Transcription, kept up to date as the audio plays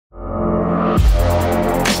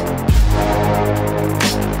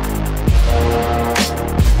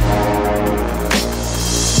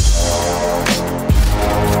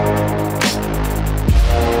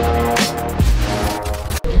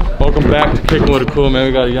Kicking with a cool, man.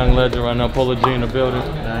 We got a young legend right now, Polo G in the building.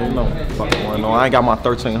 Man, you know, fucking one. No, I ain't got my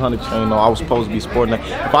 1300 chain. No, I was supposed to be sporting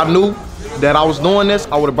that. If I knew that I was doing this,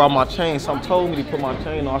 I would have brought my chain. Something told me to put my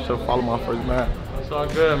chain on. I should have followed my first man. It's all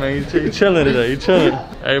good, man. You chilling today. You chilling.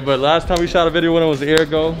 Hey, but last time we shot a video with him was a year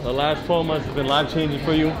ago. The last 12 months has been life-changing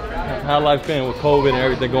for you. How life been with COVID and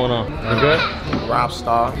everything going on? You good? Rap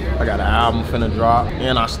star. I got an album finna drop,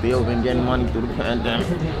 and I still been getting money through the pandemic.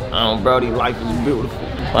 Brody, life is beautiful.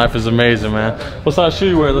 Life is amazing, man. What size shoe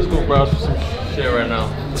you wear? Let's go browse for some shit right now.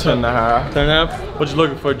 10.5. 10.5? What you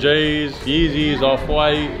looking for? J's, Yeezys,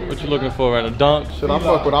 Off-White? What you looking for right now? Dunk? Should I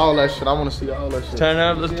fuck with all that shit? I want to see all that shit.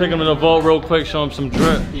 10.5? Let's take them to the vault real quick, show them some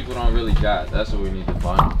drip. People don't really got. That's what we need to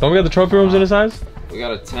find. Don't we got the trophy rooms in the size? We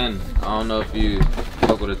got a 10. I don't know if you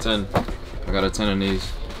fuck with a 10. I got a 10 in these.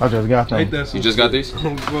 I just got them. You just got these?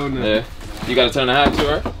 Yeah. You got a 10.5 too,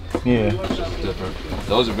 right? Yeah. Different.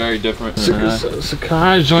 Those are very different.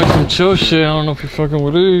 Sakai joint some chill shit. I don't know if you're fucking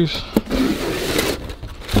with these.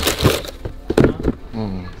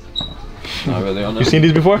 Not really on You seen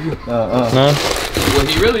these before? No? What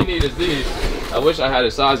he really needs is these. I wish I had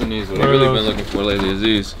a size in these. What he really been looking for lately is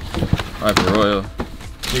these. Alright, for Royal.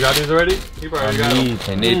 You got these already? You probably got them.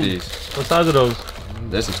 They need these. What size are those?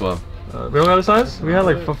 This is 12. We don't got a size? We had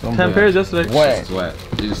like 10 pairs yesterday. Wet. Wet.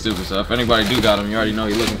 These are stupid. So if anybody do got them, you already know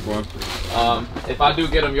you're looking for them. If I do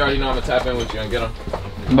get them, you already know I'm gonna tap in with you and get them.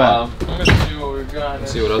 I'm gonna see what we got.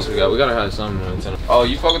 Let's see what else we got. We gotta have something in 10. Oh,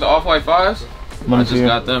 you fuck with the Off-White 5s? I just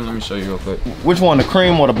got them. Let me show you real quick. Which one, the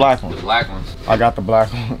cream or the black one? The black ones. I got the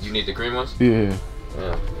black ones. You need the cream ones? Yeah.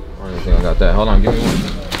 Yeah. I don't think I got that. Hold on, give me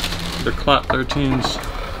one. The Clot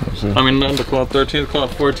 13s. I mean, not the Clot 13s, the Clot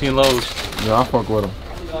 14 lows. Yeah, I fuck with them.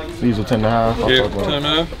 These are 10.5. Yeah,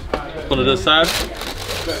 10.5. One of this side.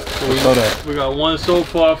 So we got one so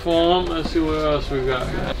far for them. Let's see what else we got.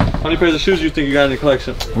 How many pairs of shoes do you think you got in the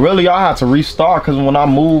collection? Really, I had to restart because when I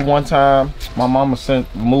moved one time, my mama sent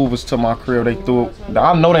movers to my crib. They threw it.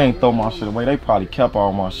 I know they ain't throw my shit away. They probably kept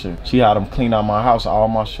all my shit. She had them clean out my house. All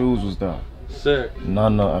my shoes was there. Sick. I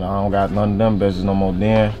don't got none of them bitches no more.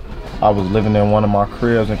 Then I was living in one of my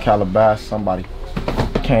cribs in Calabasas. Somebody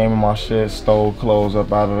came in my shit, stole clothes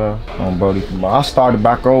up out of there. Brody, I started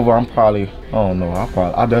back over. I'm probably, I don't know.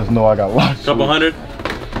 I just know I got lots. Couple hundred.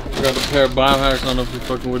 We got the pair of biohacks. I don't know if you're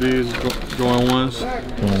fucking with these. Going ones.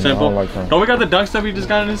 Simple. Don't we got the dunks that we just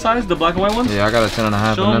got in this size? The black and white ones? Yeah, I got a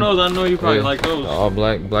 10.5. Show them those. I know you probably like those. All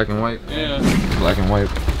black and white. Yeah. Black and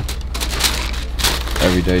white.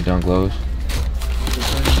 Everyday dunk lows.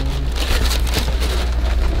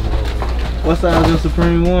 What size of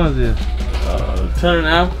Supreme ones is?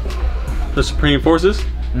 10.5. The Supreme Forces?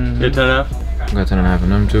 Yeah, 10.5. I got 10.5 in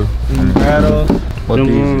them too. What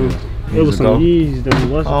these? It was some Yeezys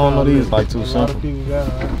though. I don't know, these like too simple.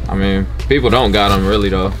 I mean, people don't got them really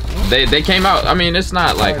though. They came out. I mean, it's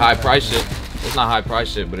not like high price shit. It's not high price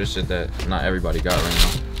shit, but it's shit that not everybody got right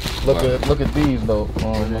now. Look at these though.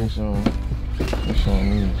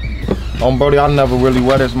 Brody, I never really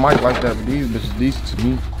wear this mic like that, but these bitches decent to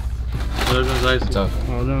me. Those are nice. Tough.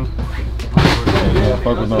 Yeah,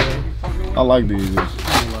 fuck with them. I like these.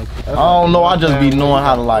 I don't know, I just be knowing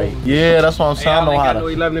how to like, yeah, that's what I'm saying. I know how to.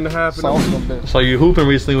 11.5. So you hooping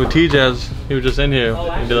recently with T-Jazz. He was just in here.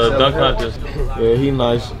 He did a dunk contest. Yeah, he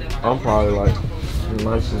nice. I'm probably like the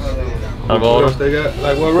nicest. Out of all They got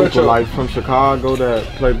like what retro? Like from Chicago that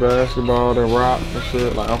play basketball, that rock and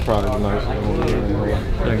shit. Like I'm probably the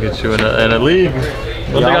nicest. Gonna get you in a league.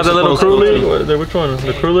 Don't they got that little crew league? Which one?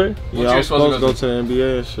 The crew league? Yeah, I was supposed to go to the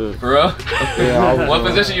NBA and shit. For real? Yeah. What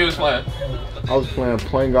position you was playing? I was playing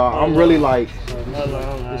point guard. I'm really like,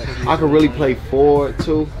 I could really play forward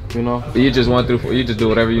too, you know. You just went through. You just do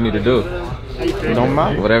whatever you need to do. It don't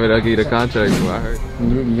matter. Whatever they'll give you the contract for. I heard.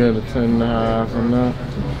 You can get a 10.5 from that.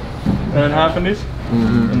 10.5 in these?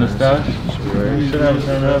 In the stash? You should have a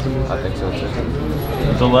 10.5 in these. I think so too.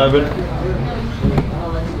 It's 11.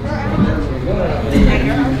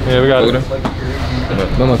 Yeah, we got it.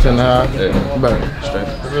 No, 10.5. Yeah. Better. Straight.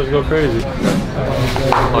 Let's go crazy.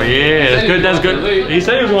 Oh yeah, that's good. That's good. He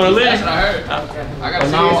said he was going to leave. That's what I heard. I got to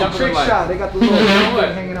see you jumping trick like. shot. They got the little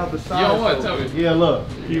hanging out the side. You know what? Tell me. Yeah, look.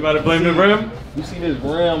 You about to blame the rim? You see this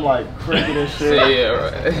rim like cricket and shit. Yeah,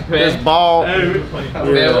 right. This ball. Hey,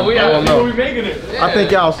 Man, we people be making it. Yeah. I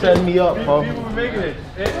think y'all setting me up, folks. People be making it.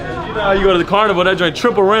 You know how you go to the carnival, that joint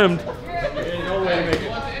triple rimmed. Ain't no way to make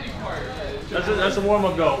it. That's a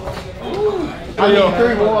warm-up goal. I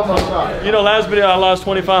need 3 warm-up shots. You know, last video I lost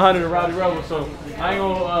 2,500 in Rowdy Rebel, so I ain't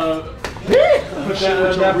gonna put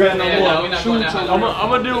that bet no more. I'm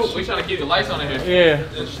gonna do. We trying to keep the lights on in here. Yeah.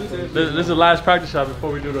 This is the last practice shot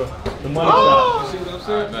before we do the money shot.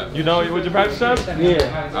 I'm saying? You know what your practice times?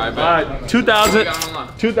 Yeah. All right, All right,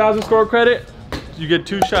 2,000 score credit. You get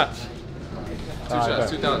 2 shots. 2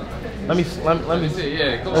 shots, 2,000. Let me see.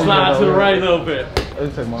 Yeah, come on. Slide to the right a little bit. Let me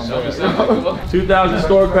take my Show me money. something. 2,000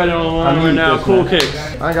 score credit on the line right now.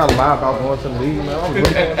 CoolKicks. I ain't got a lie about going to the league, man. I'm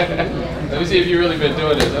really Let me see if you really been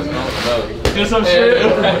doing this. That's what I want to know. Get some shit.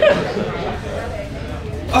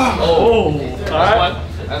 Oh. All right.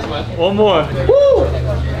 That's one. One more. Woo!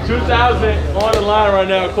 2,000 on the line right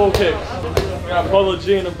now. CoolKicks. We got Polo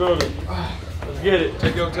G in the building. Let's get it.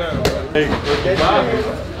 Take your time. Hey,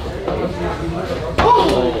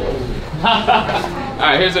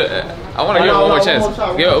 Alright, here's a. I want to give him one more chance.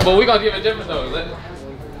 But we're going to give it different though.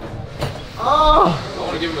 I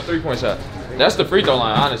want to give him a 3-point shot. That's the free throw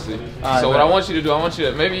line, honestly. So what I want you to do, I want you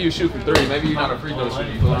to, maybe you shoot from 3. Maybe you're not a free throw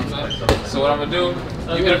shooter, you know what I'm saying? So what I'm going to do,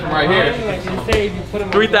 you hit it from right here.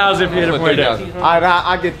 3,000 if you hit it from right there. Alright,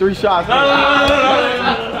 I get 3 shots. No.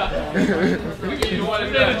 We give you one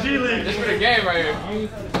in the G League. This is the game right here.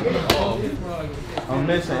 I'm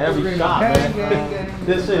missing every shot, man.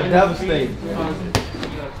 This shit devastating.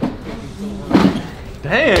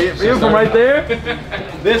 Damn, you're from right there?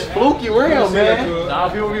 This fluky real, man. Nah,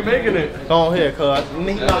 people be making it. Go on here, cuz. That's what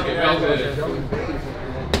we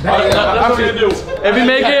gonna do. If you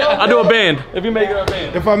make it, I do a band. If you make it, I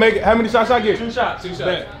band. If I make it, how many shots I get? 2 shots. 2 shots.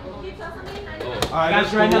 Alright,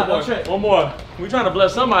 That's right now. One more. We trying to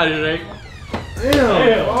bless somebody today.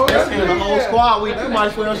 Damn. Oh, that's the whole squad. We might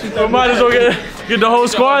as well shoot that. We might as well get the whole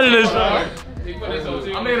squad in this. I'm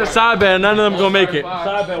making a side band. None of them gonna make it.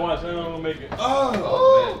 Side band, watch. None of them gonna make it.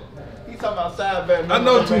 Oh. He talking about side bet. I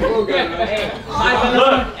know 2-4 got us.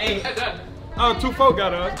 2-4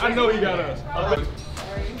 got us. I know he got us.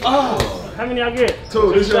 How many y'all get?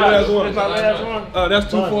 2. This your last one. This my last one. That's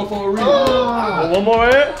 2-4 for a reason. One more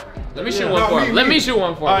here. Let me shoot one for him. Let me shoot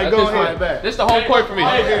one for him. Alright, go ahead. This is the home court for me.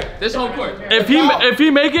 This home court. If he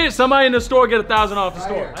make it, somebody in the store get 1,000 off the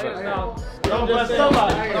store. I'm just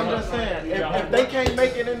saying, if they can't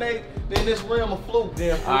make it in this realm of fluke,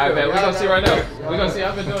 then Alright, man, we're gonna see right now. We're gonna see.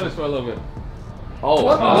 I've been doing this for a little bit. Oh,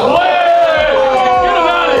 Get him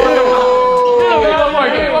out of here!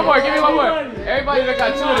 Give me one more. Everybody that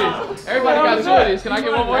got 2 of these. Everybody got 2 of these. Can I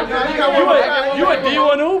get one more? You a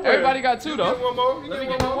D1 hooper. Everybody got 2 though. One more. Let me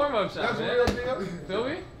get one warm-up shot, That's a man. real deal. Feel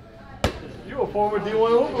me? You a former D1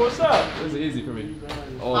 hooper. What's up? This is easy for me.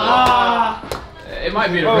 Oh. It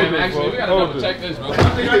might be the rim, actually. We gotta double check this, bro. I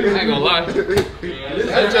ain't gonna lie.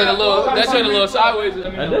 That turned a little sideways.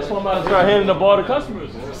 And this one might start handing the ball to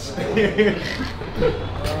customers.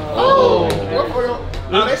 Oh,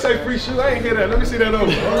 they say free shoe. I ain't hear that. Let me see that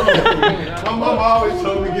over. My mama always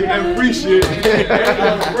told me get that free shit. Get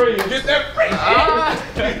that free shit.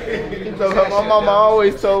 my mama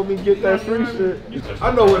always told me get that free shit.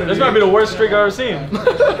 I know what it is. This might be the worst streak I've ever seen.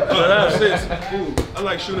 That's it. I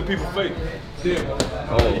like shooting people fake. Damn.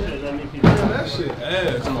 That shit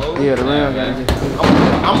ass, bro. Yeah, the rim game.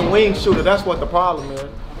 I'm a wing shooter. That's what the problem is.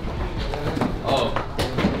 Oh.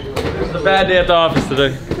 It's a bad day at the office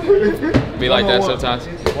today. Be like that sometimes.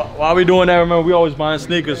 While we doing that, remember we always buying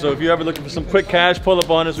sneakers. So if you're ever looking for some quick cash, pull up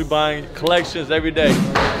on us. We buying collections every day.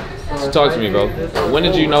 So talk to me, bro. When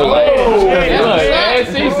did you know? Like,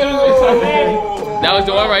 that was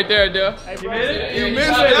the one right there, dude. You made it? You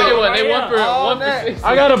missed it. They won for 6.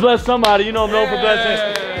 I gotta bless somebody. You know I'm known for blessing.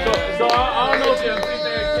 So I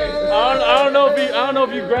don't know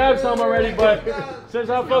if you grabbed some already, but since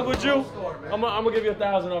I fuck with you, I'm gonna give you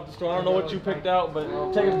 1,000 off the store. I don't know what you picked out,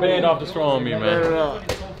 but take a band off the store on me, man.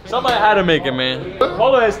 Somebody had to make it, man.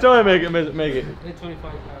 Polo had still didn't make it.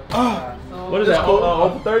 25. What is that?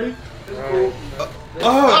 Over 30?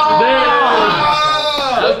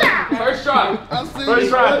 First try. First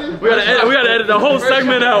try. We gotta edit the whole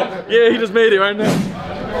segment out. Yeah, he just made it right now.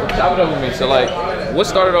 Chop it up with me. So like, what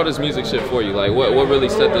started all this music shit for you? Like, what really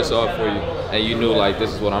set this off for you? And you knew like,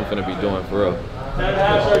 this is what I'm gonna be doing for real.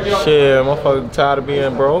 Shit, motherfucker tired of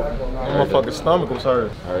being broke. My motherfucking stomach was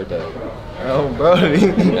hurt. I heard that. Oh, brother.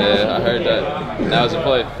 Yeah, I heard that. That was a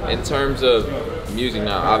play. In terms of music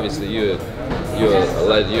now, obviously you're a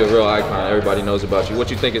real icon. Everybody knows about you. What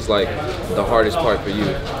you think is like the hardest part for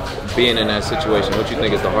you? Being in that situation, what you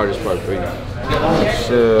think is the hardest part for you?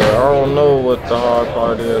 Shit, I don't know what the hard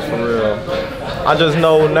part is for real. I just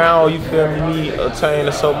know now, you feel me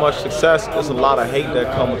attaining so much success, there's a lot of hate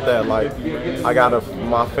that come with that. Like, I got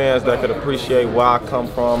my fans that could appreciate where I come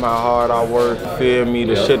from, how hard I work, feel me,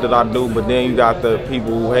 the shit that I do, but then you got the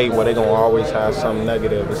people who hate where they gonna always have something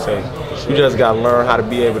negative to say. You just gotta learn how to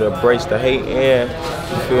be able to embrace the hate and,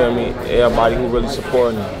 you feel me, everybody who really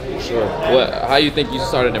supporting you. Sure. How you think you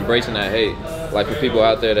started embracing that hate? like for people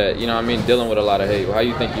out there that, you know what I mean, dealing with a lot of hate? How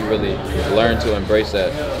you think you really learn to embrace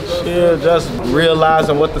that? Yeah, just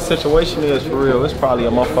realizing what the situation is for real. It's probably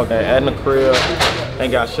a motherfucker at the crib,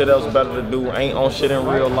 ain't got shit else better to do, ain't on shit in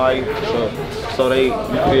real life. So they, you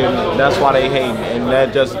feel me? That's why they hate me. And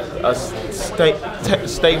that just a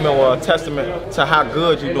statement or a testament to how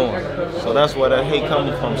good you're doing. So that's where that hate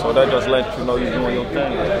coming from. So that just lets you know you're doing your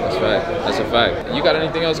thing. That's fact. That's a fact. You got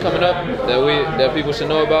anything else coming up that people should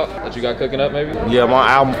know about? That you got cooking up maybe? Yeah, my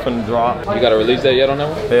album finna drop. You got a release date yet on that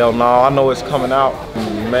one? Hell no, I know it's coming out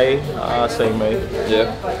in May. I say May.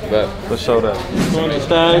 Yeah, bet. For sure that. On the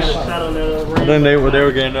stash. Then they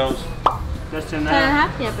were getting those. That's 10 and a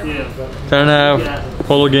half? Yeah. 10 and a half.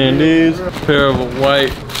 Polo getting these. A pair of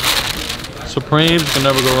white Supremes. Can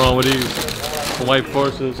never go wrong with these. The white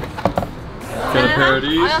Forces. Get a pair of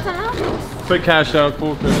these. Quick cash out,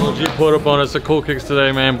 CoolKicks. G put up on us at CoolKicks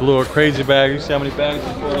today, man. Blew a crazy bag. You see how many bags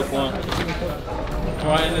he put up on?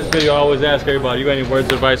 Alright, in this video I always ask everybody, you got any words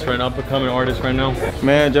of advice for an up-and-coming artist right now?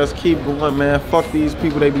 Man, just keep going, man. Fuck these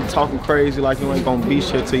people, they be talking crazy like you ain't gonna be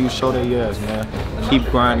shit till you show their ass, man. Keep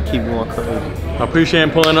grinding, keep going crazy. I appreciate him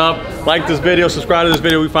pulling up. Like this video, subscribe to this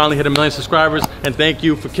video. We finally hit 1 million subscribers. And thank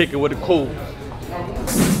you for kicking with the cool.